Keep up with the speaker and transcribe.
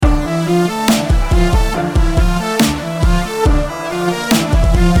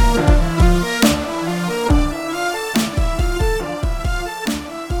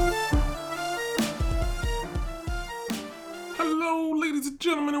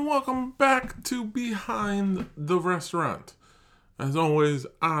and welcome back to Behind the Restaurant. As always,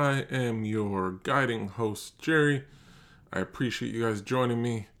 I am your guiding host, Jerry. I appreciate you guys joining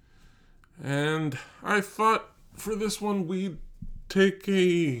me. And I thought for this one we'd take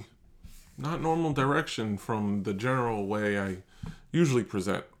a not normal direction from the general way I usually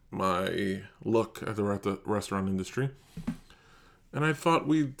present my look at the restaurant industry. And I thought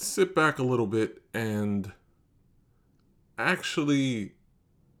we'd sit back a little bit and actually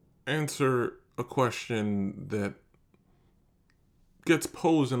answer a question that gets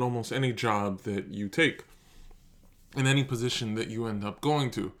posed in almost any job that you take, in any position that you end up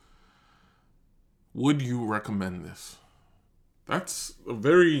going to. Would you recommend this? It's a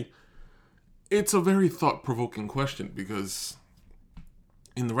very thought-provoking question, because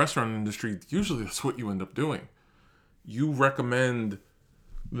in the restaurant industry, usually that's what you end up doing. You recommend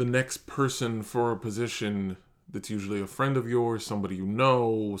the next person for a position that's usually a friend of yours, somebody you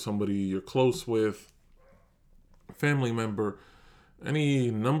know, somebody you're close with, family member,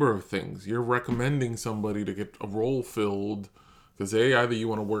 any number of things. You're recommending somebody to get a role filled because either you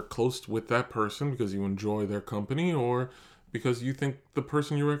want to work close with that person because you enjoy their company, or because you think the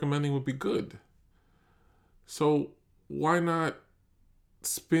person you're recommending would be good. So why not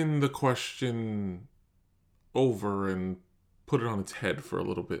spin the question over and put it on its head for a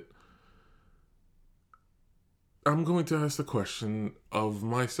little bit? I'm going to ask the question of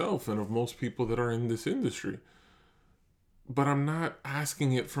myself and of most people that are in this industry. But I'm not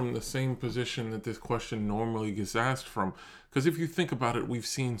asking it from the same position that this question normally gets asked from. Because if you think about it, we've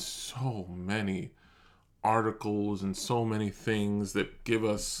seen so many articles and so many things that give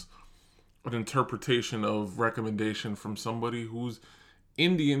us an interpretation of recommendation from somebody who's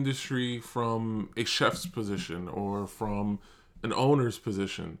in the industry, from a chef's position or from an owner's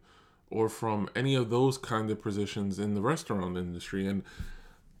position or from any of those kind of positions in the restaurant industry. And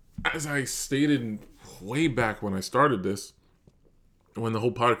as I stated way back when I started this, when the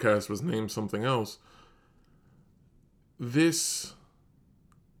whole podcast was named something else, this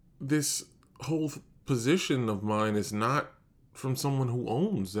whole position of mine is not from someone who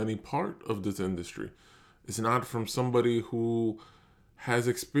owns any part of this industry. It's not from somebody who has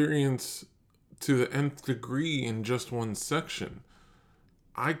experience to the nth degree in just one section.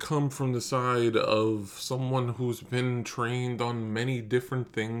 I come from the side of someone who's been trained on many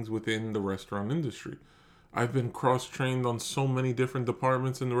different things within the restaurant industry. I've been cross-trained on so many different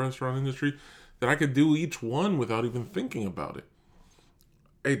departments in the restaurant industry that I could do each one without even thinking about it.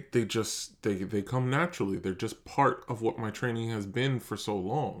 They come naturally. They're just part of what my training has been for so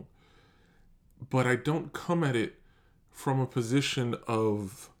long. But I don't come at it from a position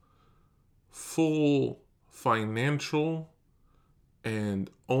of full financial and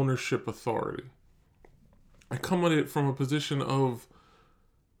ownership authority. I come at it from a position of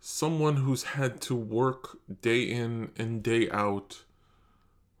someone who's had to work day in and day out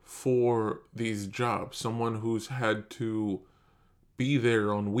for these jobs. Someone who's had to be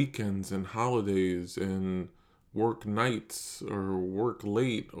there on weekends and holidays and work nights or work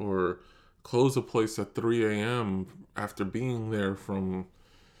late or close a place at 3 a.m. after being there from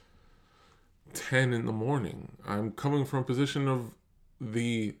 10 in the morning. I'm coming from a position of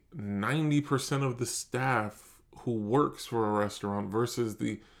the 90% of the staff who works for a restaurant versus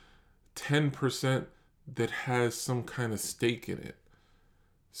the 10% that has some kind of stake in it.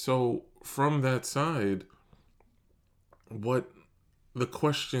 So from that side, what the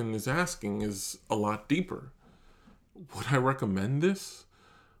question is asking is a lot deeper. Would I recommend this?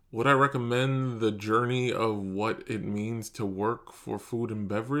 Would I recommend the journey of what it means to work for food and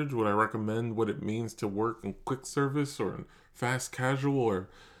beverage? Would I recommend what it means to work in quick service or in fast casual or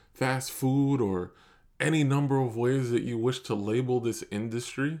fast food or any number of ways that you wish to label this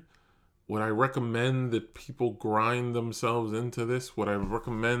industry? Would I recommend that people grind themselves into this? Would I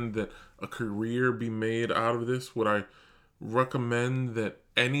recommend that a career be made out of this? Would I recommend that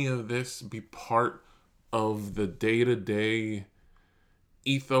any of this be part of the day-to-day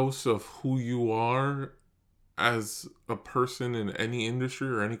ethos of who you are as a person in any industry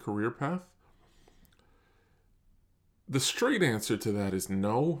or any career path? The straight answer to that is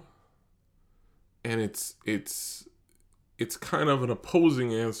no. And it's kind of an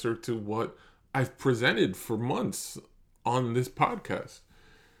opposing answer to what I've presented for months on this podcast.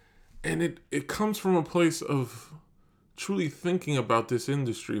 And it comes from a place of truly thinking about this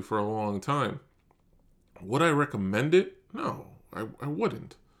industry for a long time. Would I recommend it? No, I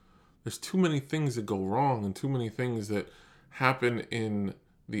wouldn't. There's too many things that go wrong and too many things that happen in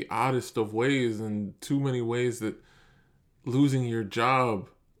the oddest of ways, and too many ways that losing your job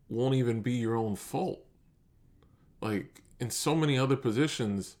won't even be your own fault. Like, in so many other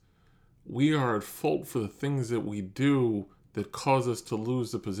positions, we are at fault for the things that we do that cause us to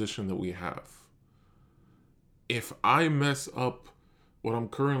lose the position that we have. If I mess up what I'm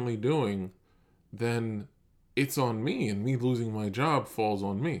currently doing, then it's on me, and me losing my job falls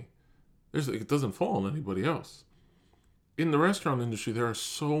on me. It doesn't fall on anybody else. In the restaurant industry, there are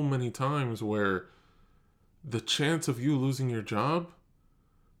so many times where the chance of you losing your job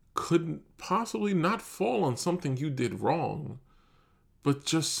could possibly not fall on something you did wrong, but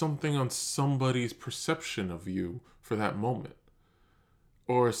just something on somebody's perception of you for that moment,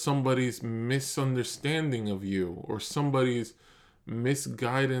 or somebody's misunderstanding of you, or somebody's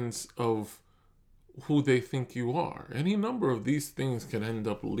misguidance of who they think you are. Any number of these things can end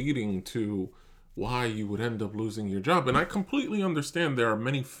up leading to why you would end up losing your job. And I completely understand there are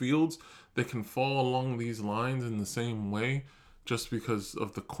many fields that can fall along these lines in the same way just because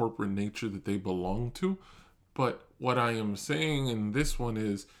of the corporate nature that they belong to. But what I am saying in this one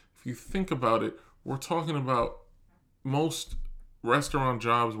is, if you think about it, we're talking about most restaurant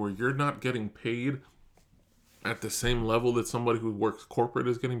jobs where you're not getting paid at the same level that somebody who works corporate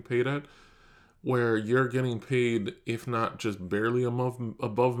is getting paid at, where you're getting paid, if not just barely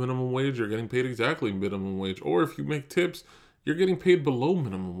above minimum wage, you're getting paid exactly minimum wage. Or if you make tips, you're getting paid below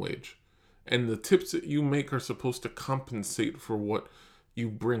minimum wage. And the tips that you make are supposed to compensate for what you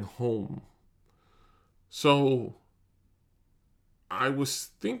bring home. So I was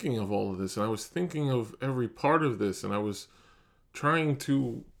thinking of all of this, and I was thinking of every part of this, and I was trying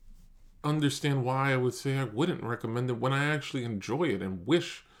to understand why I would say I wouldn't recommend it when I actually enjoy it and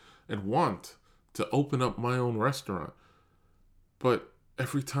wish and want to open up my own restaurant. But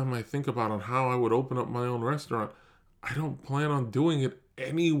every time I think about on how I would open up my own restaurant, I don't plan on doing it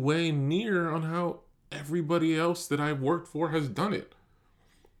any way near on how everybody else that I've worked for has done it.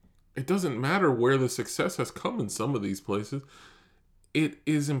 It doesn't matter where the success has come in some of these places. It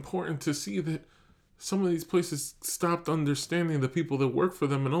is important to see that some of these places stopped understanding the people that work for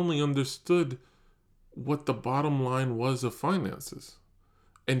them and only understood what the bottom line was of finances.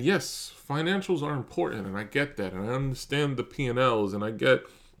 And yes, financials are important, and I get that, and I understand the P&Ls, and I get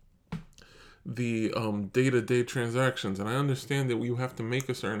the day-to-day transactions, and I understand that you have to make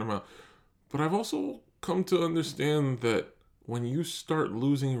a certain amount. But I've also come to understand that when you start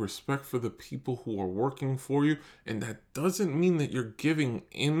losing respect for the people who are working for you, and that doesn't mean that you're giving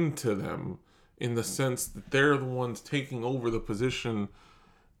in to them in the sense that they're the ones taking over the position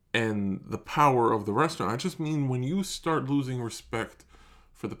and the power of the restaurant. I just mean when you start losing respect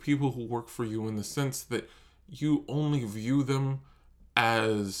for the people who work for you in the sense that you only view them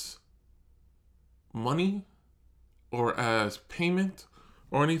as money or as payment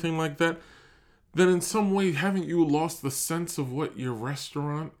or anything like that, then in some way haven't you lost the sense of what your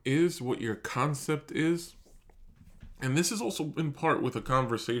restaurant is, what your concept is? And this is also in part with a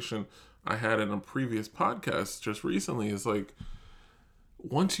conversation I had in a previous podcast just recently. Is like,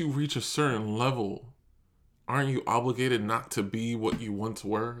 once you reach a certain level, aren't you obligated not to be what you once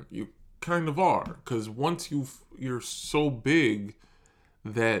were? You kind of are, because once you're so big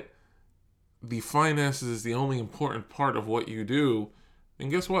that the finances is the only important part of what you do, then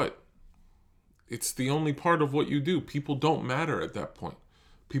guess what? It's the only part of what you do. People don't matter at that point.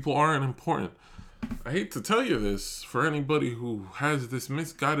 People aren't important. I hate to tell you this for anybody who has this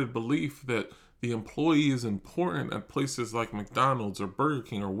misguided belief that the employee is important at places like McDonald's or Burger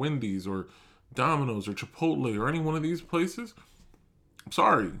King or Wendy's or Domino's or Chipotle or any one of these places. I'm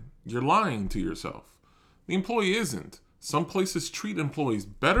sorry, you're lying to yourself. The employee isn't. Some places treat employees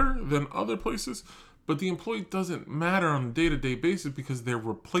better than other places, but the employee doesn't matter on a day-to-day basis because they're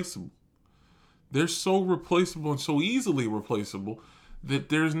replaceable. They're so replaceable and so easily replaceable that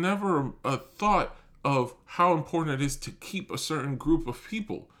there's never a thought of how important it is to keep a certain group of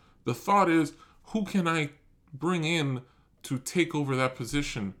people. The thought is, who can I bring in to take over that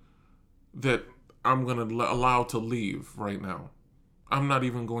position that I'm going to allow to leave right now? I'm not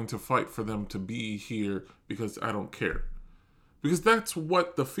even going to fight for them to be here because I don't care. Because that's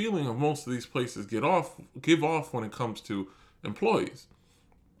what the feeling of most of these places give off when it comes to employees.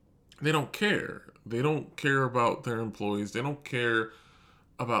 They don't care. They don't care about their employees. They don't care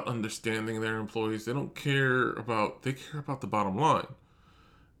about understanding their employees. They care about the bottom line.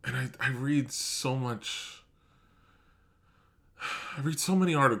 And I read so many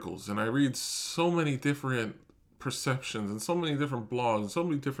articles, and I read so many different perceptions and so many different blogs and so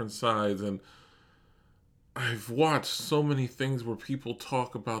many different sides, and I've watched so many things where people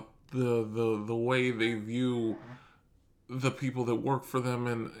talk about the way they view the people that work for them,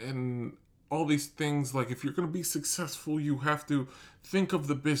 and all these things like if you're going to be successful, you have to think of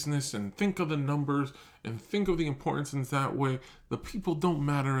the business and think of the numbers and think of the importance in that way. The people don't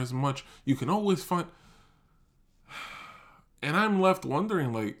matter as much. You can always find. And I'm left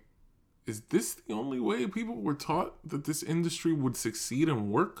wondering, like, is this the only way people were taught that this industry would succeed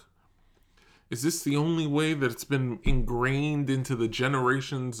and work? Is this the only way that it's been ingrained into the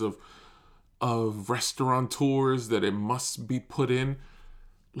generations of restaurateurs that it must be put in?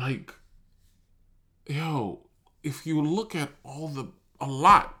 Like, yo, if you look at a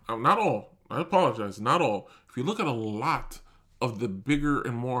lot, not all, I apologize, not all. If you look at a lot of the bigger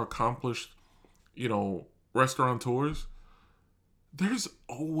and more accomplished, restaurateurs, there's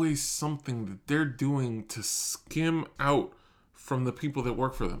always something that they're doing to skim out from the people that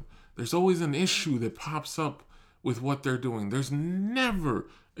work for them. There's always an issue that pops up with what they're doing. There's never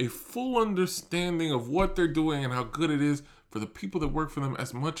a full understanding of what they're doing and how good it is for the people that work for them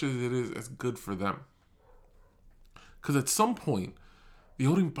as much as it is as good for them. Because at some point, the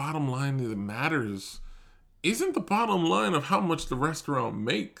only bottom line that matters isn't the bottom line of how much the restaurant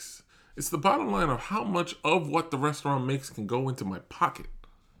makes. It's the bottom line of how much of what the restaurant makes can go into my pocket.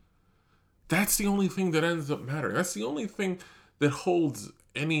 That's the only thing that ends up mattering. That's the only thing that holds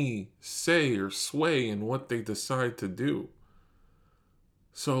any say or sway in what they decide to do.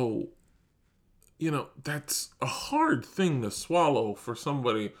 So, that's a hard thing to swallow for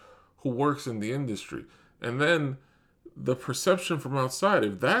somebody who works in the industry. And then the perception from outside,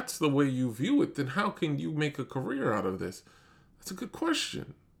 if that's the way you view it, then how can you make a career out of this? That's a good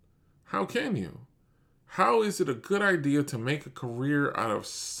question. How can you? How is it a good idea to make a career out of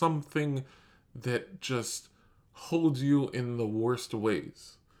something that just holds you in the worst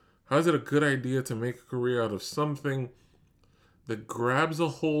ways? How is it a good idea to make a career out of something that grabs a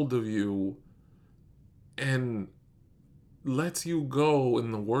hold of you and lets you go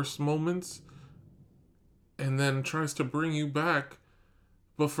in the worst moments and then tries to bring you back,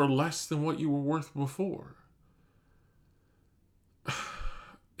 but for less than what you were worth before?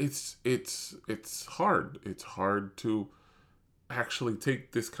 It's hard. It's hard to actually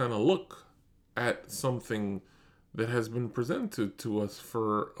take this kind of look at something that has been presented to us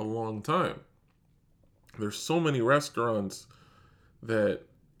for a long time. There's so many restaurants that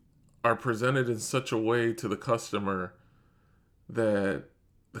are presented in such a way to the customer that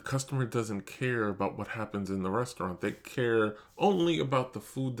the customer doesn't care about what happens in the restaurant. They care only about the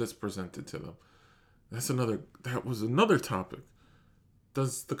food that's presented to them. That was another topic.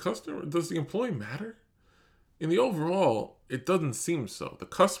 Does the employee matter? In the overall, it doesn't seem so. The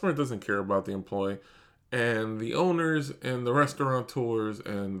customer doesn't care about the employee, and the owners and the restaurateurs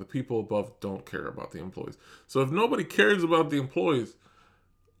and the people above don't care about the employees. So if nobody cares about the employees,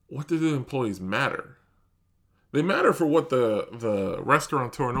 what do the employees matter? They matter for what the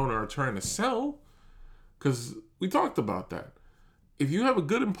restaurateur and owner are trying to sell, because we talked about that. If you have a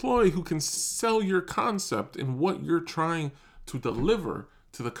good employee who can sell your concept and what you're trying to deliver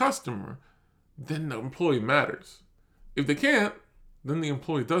to the customer, then the employee matters. If they can't, then the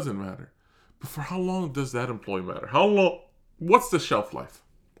employee doesn't matter. But for how long does that employee matter? How long? What's the shelf life?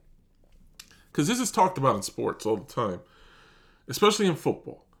 Because this is talked about in sports all the time, especially in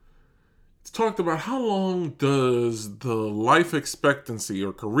football. It's talked about how long does the life expectancy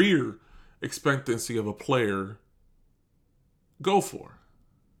or career expectancy of a player go for?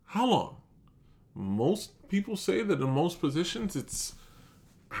 How long? Most people say that in most positions it's,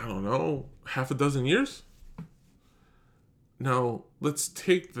 half a dozen years. Now, let's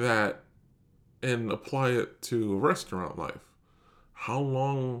take that and apply it to restaurant life. How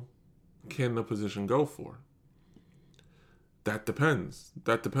long can the position go for? That depends.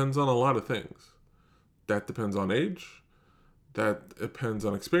 That depends on a lot of things. That depends on age. That depends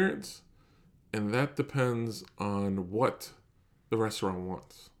on experience. And that depends on what the restaurant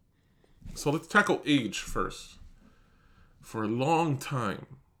wants. So let's tackle age first. For a long time,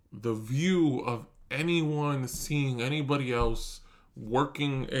 the view of anyone seeing anybody else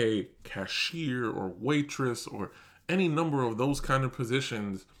working a cashier or waitress or any number of those kind of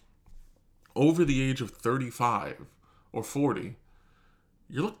positions over the age of 35 or 40,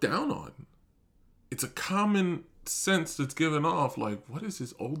 you're looked down on. It's a common sense that's given off, like, what is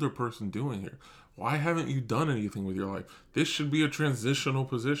this older person doing here? Why haven't you done anything with your life? This should be a transitional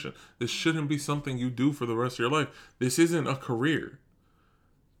position. This shouldn't be something you do for the rest of your life. This isn't a career.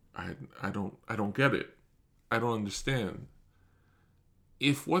 I don't get it. I don't understand.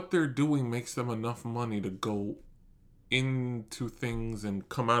 If what they're doing makes them enough money to go into things and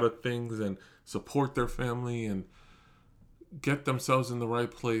come out of things and support their family and get themselves in the right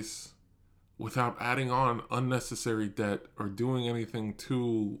place without adding on unnecessary debt or doing anything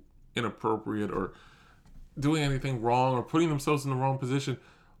too inappropriate or doing anything wrong or putting themselves in the wrong position,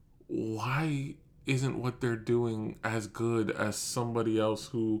 why isn't what they're doing as good as somebody else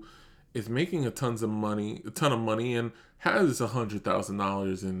who is making a ton of money, and has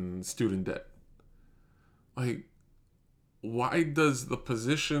 $100,000 in student debt? Like, why does the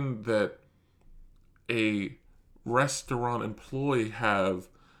position that a restaurant employee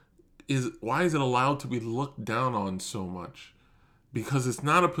why is it allowed to be looked down on so much? Because it's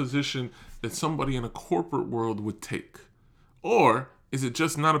not a position that somebody in a corporate world would take. Or is it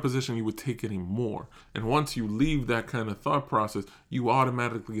just not a position you would take anymore? And once you leave that kind of thought process, you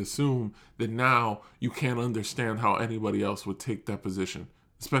automatically assume that now you can't understand how anybody else would take that position,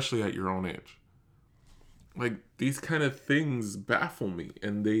 especially at your own age. Like, these kind of things baffle me,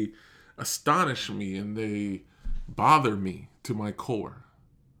 and they astonish me, and they bother me to my core.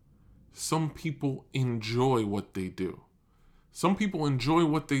 Some people enjoy what they do. Some people enjoy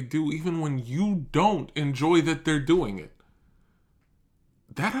what they do even when you don't enjoy that they're doing it.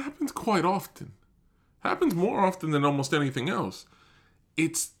 That happens quite often. Happens more often than almost anything else.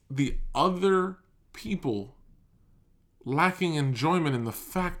 It's the other people lacking enjoyment in the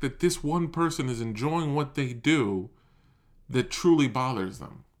fact that this one person is enjoying what they do that truly bothers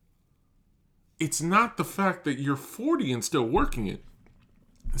them. It's not the fact that you're 40 and still working it.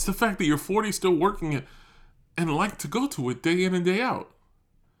 It's the fact that you're 40 still working it and like to go to it day in and day out.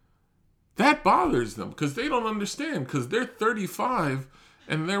 That bothers them because they don't understand, because they're 35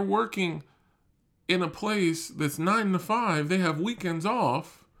 and they're working in a place that's 9 to 5. They have weekends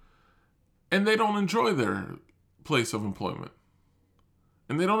off and they don't enjoy their place of employment.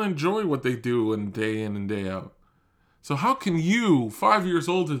 And they don't enjoy what they do day in and day out. So how can you, 5 years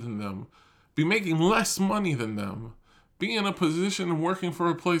older than them, be making less money than them, be in a position and working for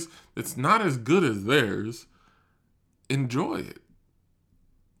a place that's not as good as theirs, enjoy it?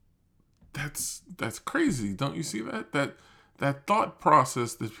 That's crazy. Don't you see that? That thought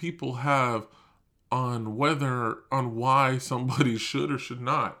process that people have on why somebody should or should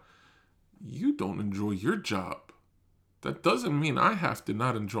not. You don't enjoy your job. That doesn't mean I have to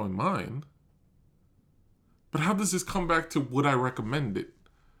not enjoy mine. But how does this come back to would I recommend it?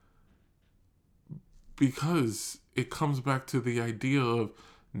 Because it comes back to the idea of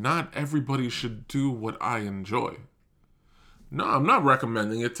not everybody should do what I enjoy. No, I'm not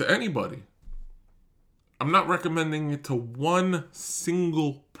recommending it to anybody. I'm not recommending it to one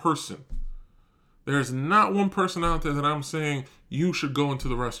single person. There's not one person out there that I'm saying you should go into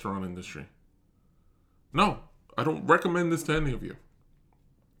the restaurant industry. No, I don't recommend this to any of you.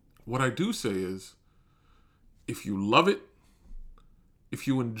 What I do say is, if you love it, if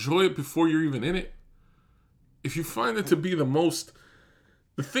you enjoy it before you're even in it, if you find it to be the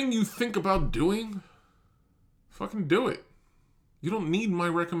thing you think about doing, fucking do it. You don't need my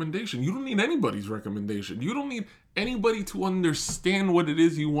recommendation. You don't need anybody's recommendation. You don't need anybody to understand what it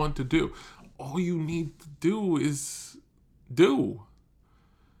is you want to do. All you need to do is do.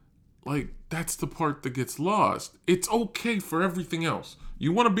 Like, that's the part that gets lost. It's okay for everything else.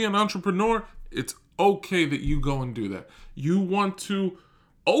 You want to be an entrepreneur? It's okay that you go and do that. You want to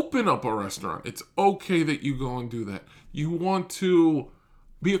open up a restaurant? It's okay that you go and do that. You want to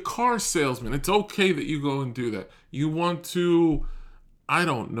be a car salesman? It's okay that you go and do that. You want to, I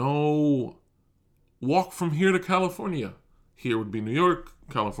don't know, walk from here to California. Here would be New York.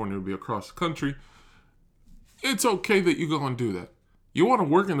 California would be across the country. It's okay that you go and do that. You want to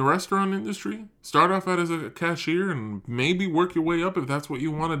work in the restaurant industry? Start off as a cashier and maybe work your way up if that's what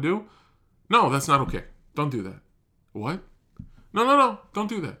you want to do? No, that's not okay. Don't do that. What? No. Don't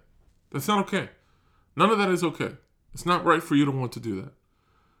do that. That's not okay. None of that is okay. It's not right for you to want to do that.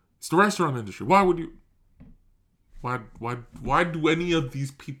 It's the restaurant industry. Why would you? Why do any of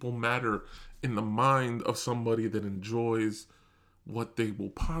these people matter in the mind of somebody that enjoys what they will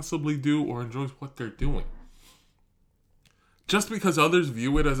possibly do or enjoys what they're doing? Just because others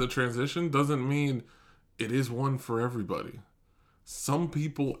view it as a transition doesn't mean it is one for everybody. Some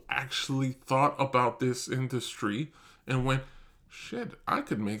people actually thought about this industry and went, shit, I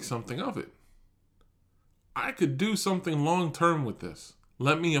could make something of it. I could do something long term with this.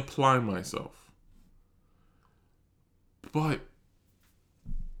 Let me apply myself. But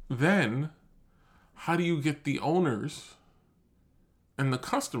then, how do you get the owners and the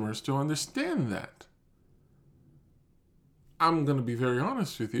customers to understand that? I'm going to be very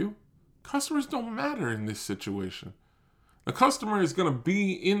honest with you. Customers don't matter in this situation. The customer is going to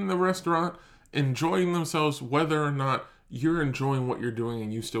be in the restaurant enjoying themselves whether or not you're enjoying what you're doing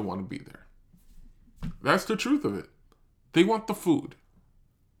and you still want to be there. That's the truth of it. They want the food.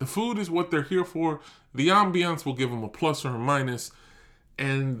 The food is what they're here for. The ambiance will give them a plus or a minus.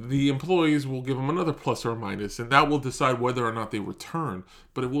 and the employees will give them another plus or minus, and that will decide whether or not they return.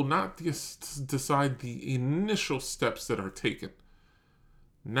 But it will not decide the initial steps that are taken.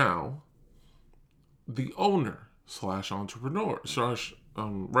 Now, the owner slash entrepreneur slash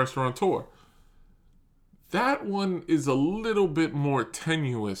restaurateur, that one is a little bit more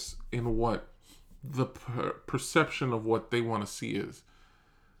tenuous in what the perception of what they want to see is.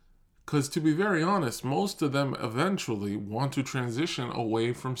 Because to be very honest, most of them eventually want to transition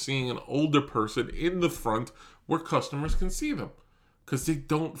away from seeing an older person in the front where customers can see them. Because they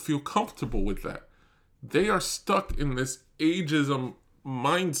don't feel comfortable with that. They are stuck in this ageism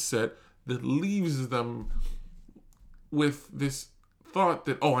mindset that leaves them with this thought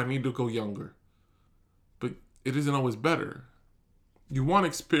that, oh, I need to go younger. But it isn't always better. You want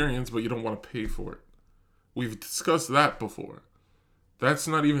experience, but you don't want to pay for it. We've discussed that before. That's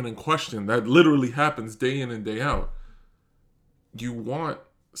not even in question. That literally happens day in and day out. You want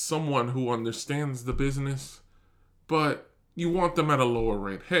someone who understands the business, but you want them at a lower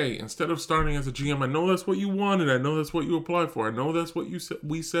rate. Hey, instead of starting as a GM, I know that's what you wanted. I know that's what you applied for. I know that's what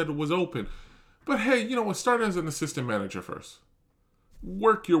we said was open. But hey, you know what? Start as an assistant manager first.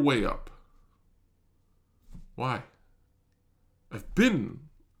 Work your way up. Why? I've been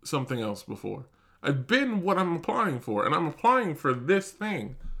something else before. I've been what I'm applying for, and I'm applying for this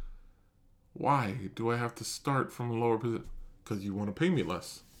thing. Why do I have to start from a lower position? Because you want to pay me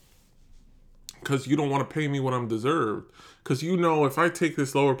less. Because you don't want to pay me what I'm deserved. Because you know if I take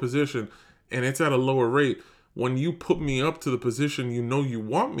this lower position and it's at a lower rate, when you put me up to the position you know you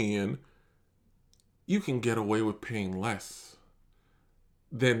want me in, you can get away with paying less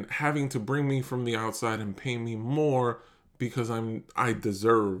than having to bring me from the outside and pay me more because I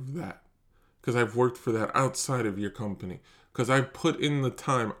deserve that. Because I've worked for that outside of your company. Because I put in the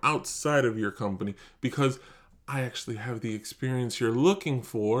time outside of your company. Because I actually have the experience you're looking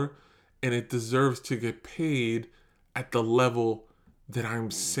for. And it deserves to get paid at the level that I'm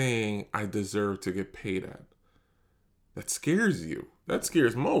saying I deserve to get paid at. That scares you. That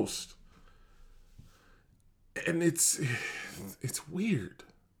scares most. And it's weird.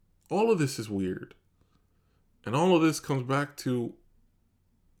 All of this is weird. And all of this comes back to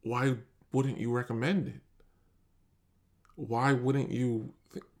why wouldn't you recommend it? Why wouldn't you?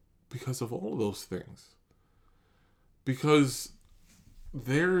 Because of all of those things. Because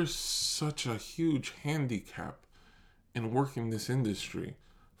there's such a huge handicap in working this industry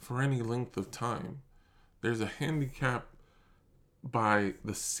for any length of time. There's a handicap by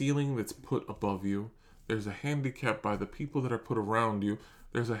the ceiling that's put above you. There's a handicap by the people that are put around you.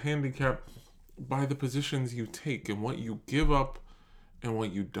 There's a handicap by the positions you take and what you give up and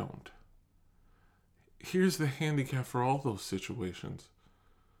what you don't. Here's the handicap for all those situations.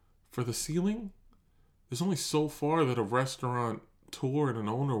 For the ceiling, there's only so far that a restaurateur and an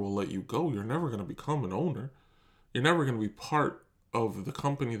owner will let you go. You're never going to become an owner. You're never going to be part of the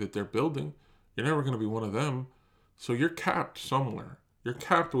company that they're building. You're never going to be one of them. So you're capped somewhere. You're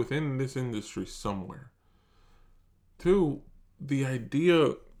capped within this industry somewhere. Two, the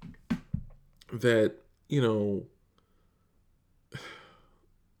idea that,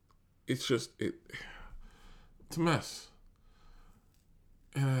 it's just, it's a mess.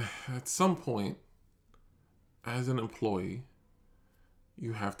 And at some point, as an employee,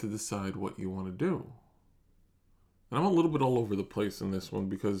 you have to decide what you want to do. And I'm a little bit all over the place in this one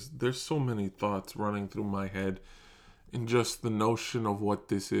because there's so many thoughts running through my head in just the notion of what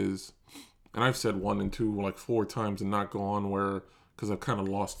this is. And I've said 1 and 2 like 4 times and not go on because I've kind of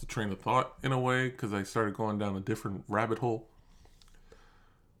lost the train of thought in a way because I started going down a different rabbit hole.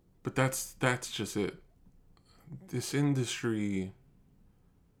 But that's just it. This industry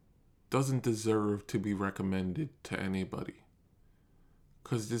doesn't deserve to be recommended to anybody.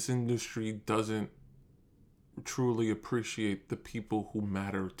 Because this industry doesn't truly appreciate the people who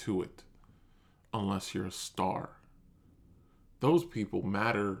matter to it. Unless you're a star. Those people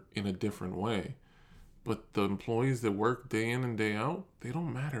matter in a different way. But the employees that work day in and day out, they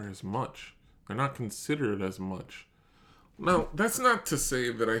don't matter as much. They're not considered as much. Now, that's not to say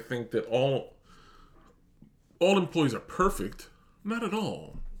that I think that all employees are perfect. Not at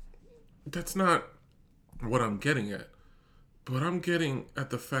all. That's not what I'm getting at. But I'm getting at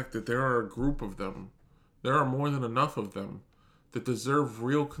the fact that there are a group of them. There are more than enough of them that deserve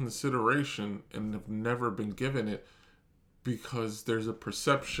real consideration and have never been given it because there's a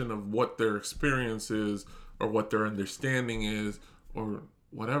perception of what their experience is or what their understanding is or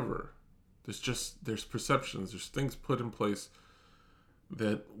whatever. There's perceptions. There's things put in place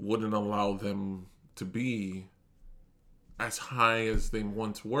that wouldn't allow them to be as high as they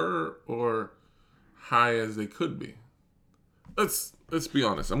once were or high as they could be. let's be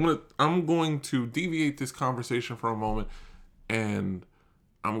honest. I'm going to deviate this conversation for a moment, and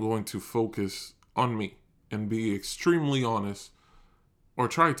I'm going to focus on me and be extremely honest, or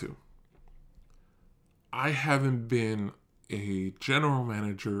try to. I haven't been a general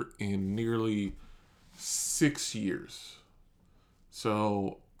manager in nearly 6 years.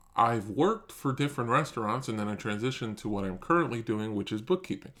 So I've worked for different restaurants, and then I transitioned to what I'm currently doing, which is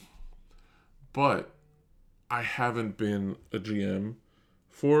bookkeeping. But I haven't been a GM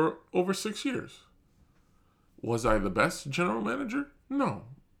for over 6 years. Was I the best general manager? No.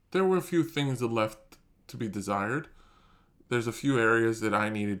 There were a few things that left to be desired. There's a few areas that I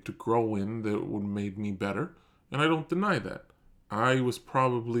needed to grow in that would made me better, and I don't deny that. I was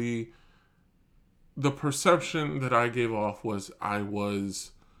probably the perception that I gave off was I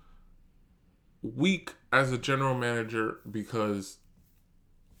was weak as a general manager because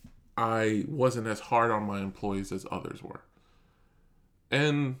I wasn't as hard on my employees as others were.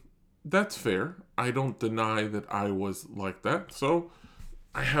 And that's fair. I don't deny that I was like that, so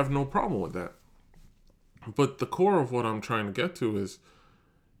I have no problem with that. But the core of what I'm trying to get to is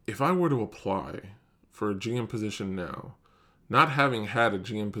if I were to apply for a GM position now, not having had a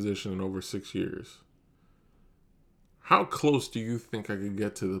GM position in over 6 years, how close do you think I could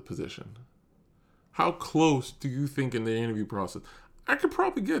get to the position? How close do you think in the interview process? I could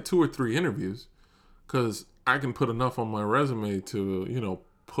probably get 2 or 3 interviews because I can put enough on my resume to,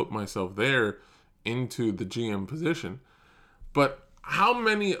 put myself there into the GM position. But how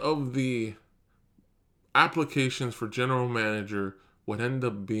many of the applications for general manager would end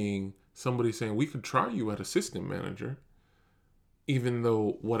up being somebody saying, we could try you at assistant manager, even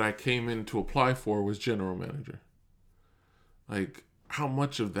though what I came in to apply for was general manager? Like, how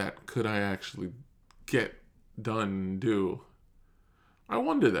much of that could I actually get done and do? I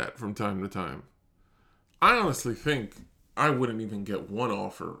wonder that from time to time. I honestly think I wouldn't even get one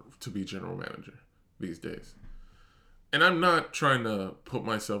offer to be general manager these days. And I'm not trying to put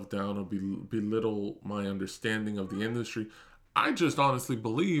myself down or belittle my understanding of the industry. I just honestly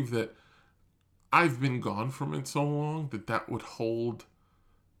believe that I've been gone from it so long that would hold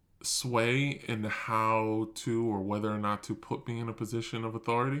sway in how to or whether or not to put me in a position of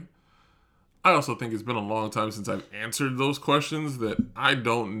authority. I also think it's been a long time since I've answered those questions that I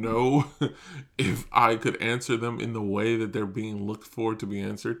don't know if I could answer them in the way that they're being looked for to be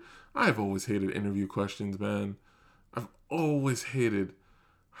answered. I've always hated interview questions, man. I've always hated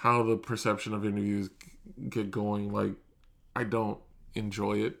how the perception of interviews get going. Like, I don't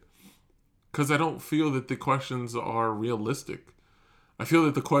enjoy it because I don't feel that the questions are realistic. I feel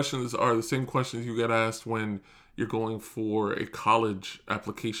that the questions are the same questions you get asked when you're going for a college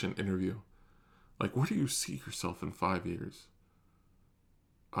application interview. Like, where do you see yourself in 5 years?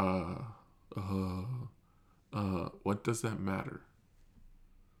 What does that matter?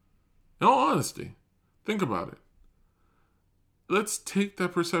 In all honesty, think about it. Let's take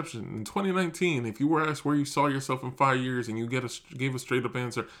that perception. In 2019, if you were asked where you saw yourself in 5 years and you gave a straight up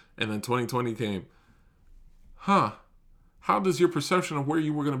answer, and then 2020 came, how does your perception of where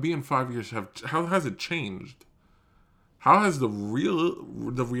you were going to be in 5 years how has it changed? How has the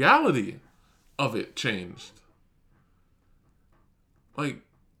reality of it changed? Like,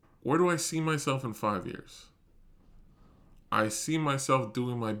 where do I see myself in 5 years? I see myself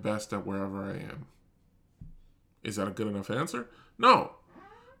doing my best at wherever I am. Is that a good enough answer? No,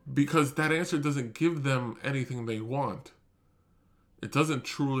 because that answer doesn't give them anything they want. It doesn't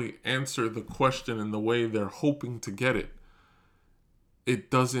truly answer the question in the way they're hoping to get it.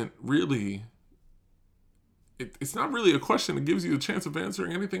 It doesn't really... It's not really a question that gives you a chance of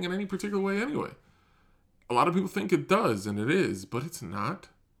answering anything in any particular way anyway. A lot of people think it does, and it is, but it's not.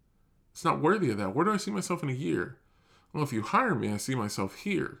 It's not worthy of that. Where do I see myself in a year? Well, if you hire me, I see myself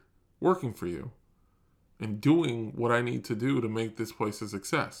here, working for you, and doing what I need to do to make this place a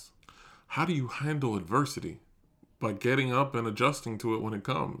success. How do you handle adversity? By getting up and adjusting to it when it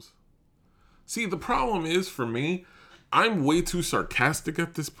comes. See, the problem is, for me, I'm way too sarcastic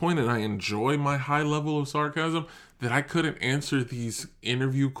at this point, and I enjoy my high level of sarcasm, that I couldn't answer these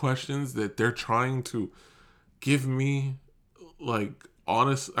interview questions that they're trying to give me, like,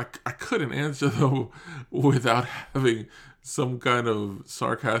 honest. I couldn't answer them without having some kind of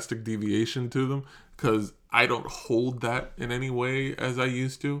sarcastic deviation to them, because I don't hold that in any way as I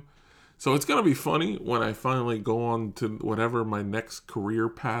used to. So it's going to be funny when I finally go on to whatever my next career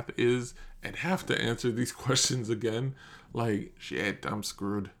path is and have to answer these questions again. Like, shit, I'm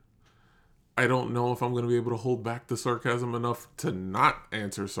screwed. I don't know if I'm going to be able to hold back the sarcasm enough to not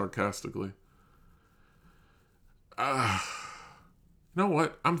answer sarcastically. You know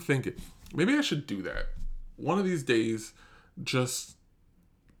what? I'm thinking maybe I should do that. One of these days, just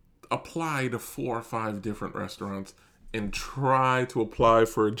apply to 4 or 5 different restaurants and try to apply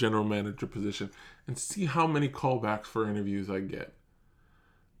for a general manager position and see how many callbacks for interviews I get.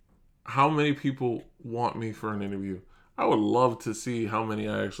 How many people want me for an interview? I would love to see how many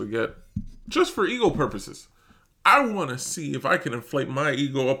I actually get, just for ego purposes. I want to see if I can inflate my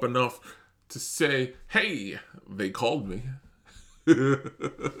ego up enough to say, hey, they called me.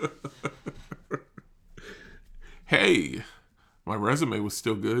 Hey, my resume was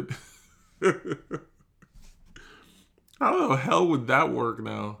still good. How the hell would that work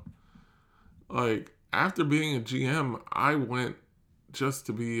now? Like, after being a GM, I went just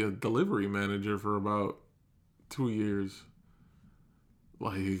to be a delivery manager for about 2 years.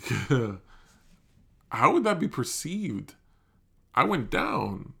 Like, how would that be perceived? I went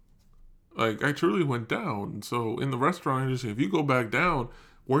down. Like, I truly went down. So, in the restaurant industry, if you go back down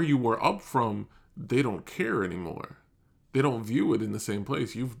where you were up from, they don't care anymore. They don't view it in the same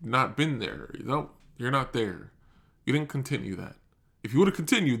place. You've not been there. You're not there. You didn't continue that. If you would have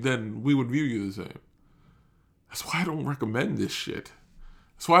continued, then we would view you the same. That's why I don't recommend this shit.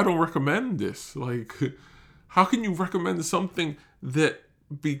 That's why I don't recommend this. Like, how can you recommend something that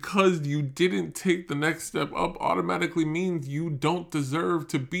because you didn't take the next step up automatically means you don't deserve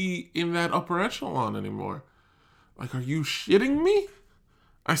to be in that upper echelon anymore? Like, are you shitting me?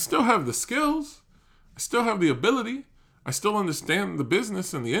 I still have the skills. I still have the ability. I still understand the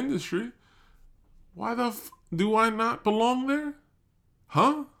business and the industry. Why the do I not belong there?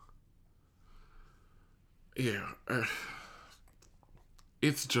 Huh? Yeah.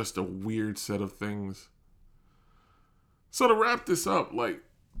 It's just a weird set of things. So to wrap this up, like,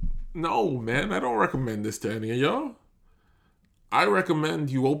 no, man, I don't recommend this to any of y'all. I recommend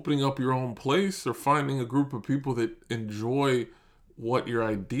you opening up your own place or finding a group of people that enjoy what your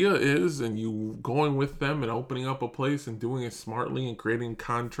idea is and you going with them and opening up a place and doing it smartly and creating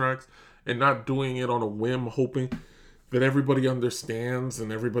contracts and not doing it on a whim, hoping that everybody understands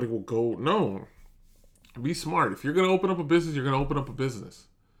and everybody will go. No. Be smart. If you're going to open up a business, you're going to open up a business.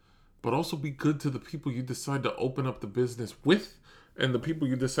 But also be good to the people you decide to open up the business with and the people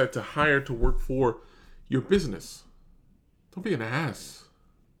you decide to hire to work for your business. Don't be an ass.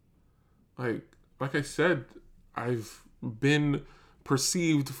 Like I said, I've been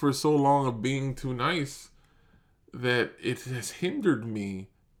perceived for so long of being too nice that it has hindered me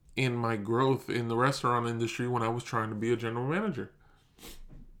in my growth in the restaurant industry when I was trying to be a general manager.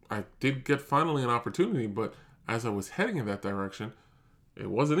 I did get finally an opportunity, but as I was heading in that direction, it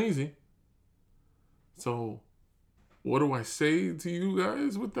wasn't easy. So, what do I say to you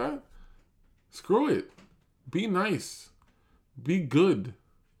guys with that? Screw it. Be nice. Be good.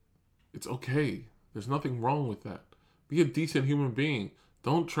 It's okay. There's nothing wrong with that. Be a decent human being.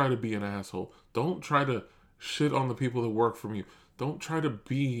 Don't try to be an asshole. Don't try to shit on the people that work for you. Don't try to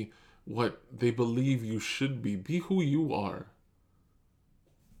be what they believe you should be. Be who you are.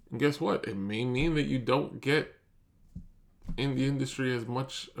 And guess what? It may mean that you don't get in the industry as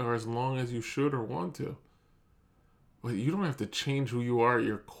much or as long as you should or want to. But you don't have to change who you are at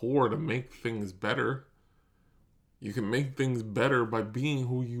your core to make things better. You can make things better by being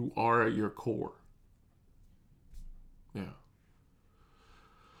who you are at your core. Yeah.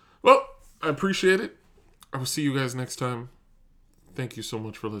 Well, I appreciate it. I will see you guys next time. Thank you so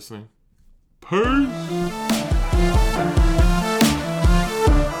much for listening. Peace.